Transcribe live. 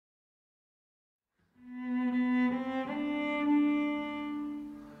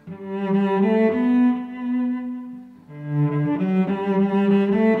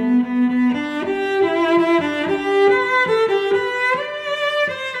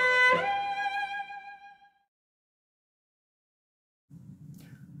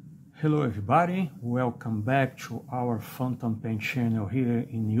Hello everybody, welcome back to our Phantom Pen channel here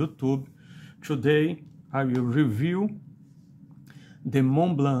in YouTube. Today I will review the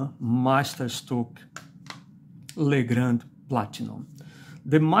Montblanc Meisterstuck LeGrand Platinum.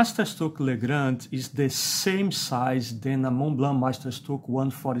 The Meisterstuck LeGrand is the same size than a Montblanc Meisterstuck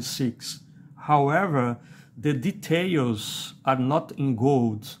 146. However, the details are not in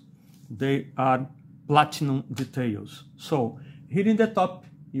gold, they are platinum details. So here in the top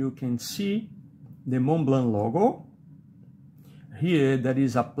you can see the Montblanc logo. Here there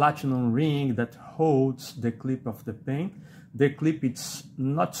is a platinum ring that holds the clip of the pen. The clip is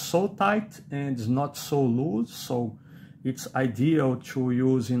not so tight and it's not so loose, so it's ideal to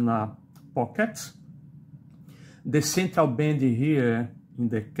use in a pocket. The central band here in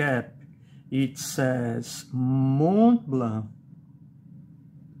the cap, it says Montblanc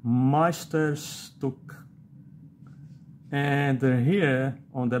Meisterstuck. And here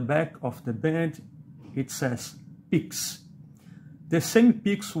on the back of the band, it says Pix. The same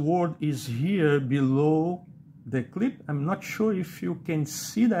Pix word is here below the clip. I'm not sure if you can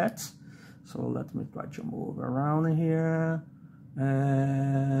see that. So let me try to move around here.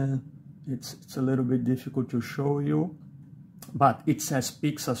 And it's a little bit difficult to show you, but it says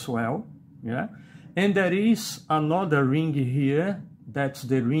Pix as well. Yeah. And there is another ring here. That's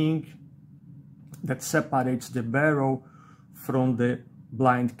the ring that separates the barrel from the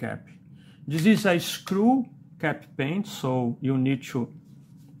blind cap. This is a screw cap pen, so you need to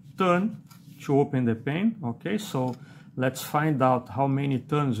turn to open the pen. Okay, so let's find out how many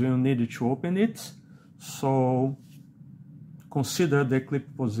turns we need to open it. So consider the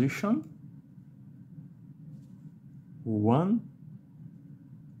clip position. 1,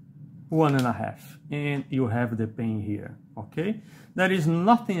 1.5, and you have the pen here. Okay, there is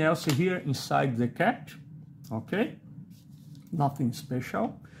nothing else here inside the cap. Okay, nothing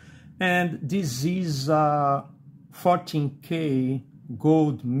special. And this is a 14K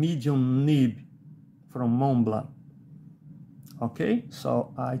gold medium nib from Montblanc. Okay,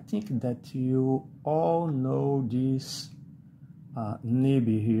 so I think that you all know this nib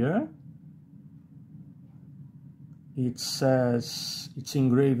here. It says, it's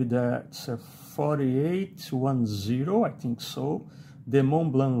engraved there, it's a 4810, I think so, the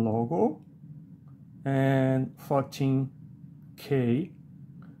Montblanc logo, and 14K,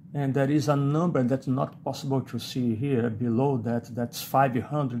 and there is a number that's not possible to see here below that, that's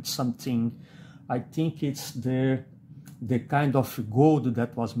 500 something. I think it's the kind of gold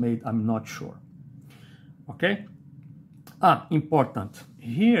that was made, I'm not sure. Okay, important,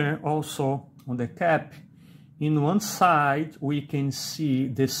 here also on the cap, in one side we can see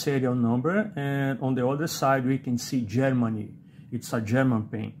the serial number, and on the other side we can see Germany. It's a German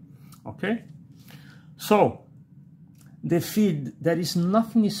pen. Okay, so the feed, there is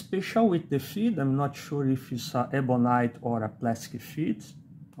nothing special with the feed. I'm not sure if it's a ebonite or a plastic feed.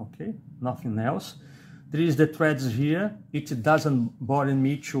 Okay, nothing else. There is the threads here. It doesn't bother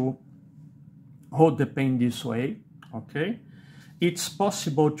me to hold the pen this way. Okay, it's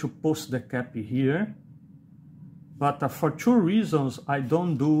possible to post the cap here, but for two reasons I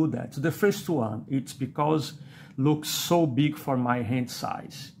don't do that. The first one, it's because it looks so big for my hand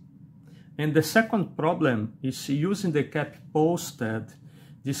size. And the second problem is using the cap posted,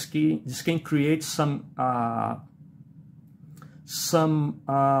 this can create some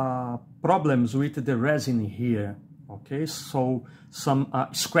problems with the resin here. Okay, so some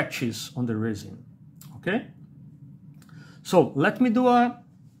scratches on the resin. Okay, so let me do a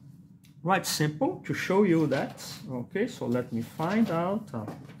right sample to show you that. Okay, so let me find out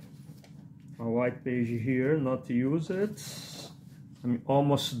a white page here, not to use it. I'm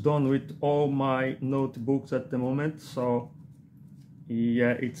almost done with all my notebooks at the moment, so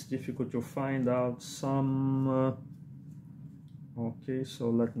yeah, it's difficult to find out some. Okay, so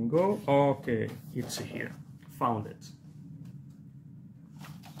let me go. Okay, it's here, found it.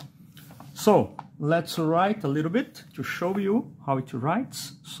 So let's write a little bit to show you how it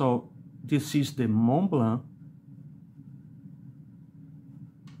writes. So this is the Montblanc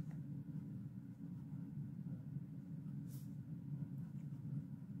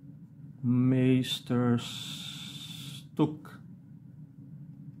Meisterstuck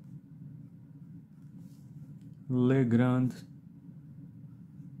LeGrand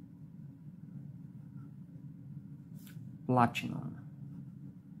Platinum.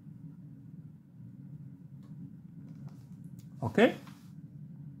 Okay,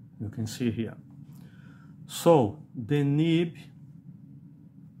 you can see here. So the nib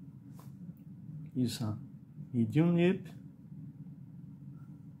is a medium nib,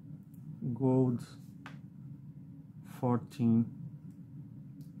 gold 14K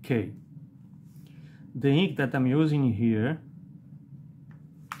K. The ink that I'm using here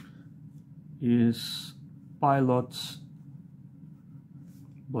is Pilot's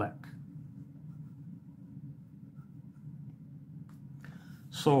Black.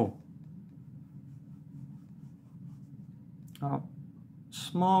 So, a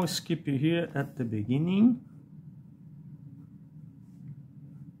small skip here at the beginning.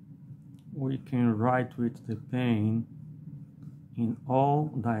 We can write with the pen in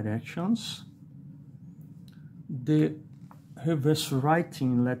all directions. The reverse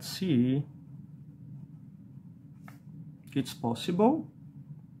writing, let's see, it's possible,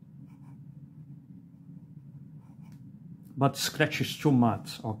 but scratch is too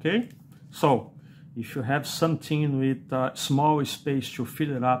much, okay? So if you have something with a small space to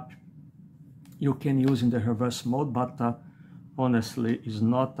fill it up, you can use in the reverse mode, but honestly, it's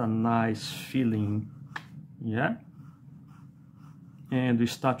not a nice feeling, yeah? And we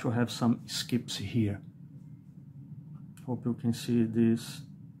start to have some skips here. Hope you can see this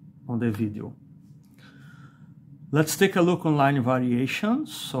on the video. Let's take a look on line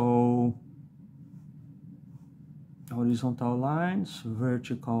variations. So, horizontal lines,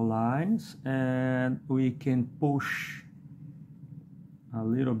 vertical lines, and we can push a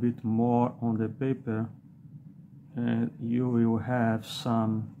little bit more on the paper and you will have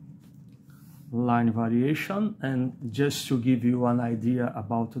some line variation. And just to give you an idea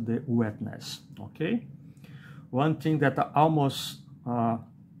about the wetness, okay? One thing that I almost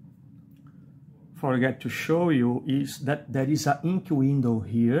forget to show you is that there is an ink window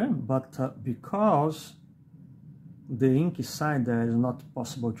here, but because the ink inside there is not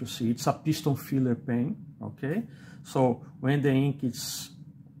possible to see. It's a piston filler pen, okay? So when the ink it's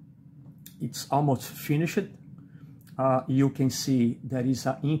almost finished, you can see there is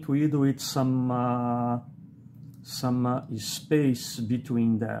an ink window with some space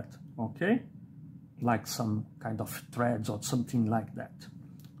between that, okay? Like some kind of threads or something like that,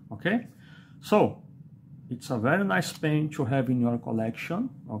 okay? So it's a very nice pen to have in your collection,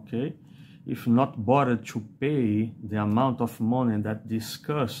 okay? If not bothered to pay the amount of money that this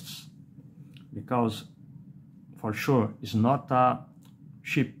costs, because for sure it's not a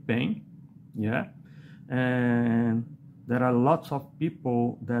cheap pen, yeah? And there are lots of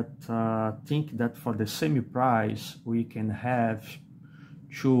people that think that for the same price we can have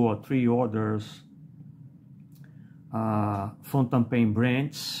 2 or 3 orders fountain pen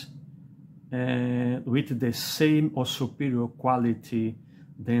brands with the same or superior quality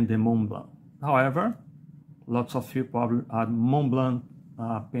than the Montblanc. However, lots of people are Montblanc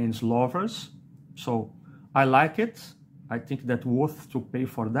pens lovers, so I like it. I think that's worth to pay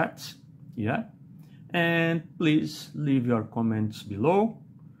for that, yeah? And please leave your comments below,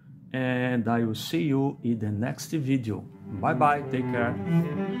 and I will see you in the next video. Bye bye, take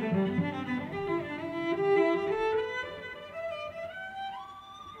care.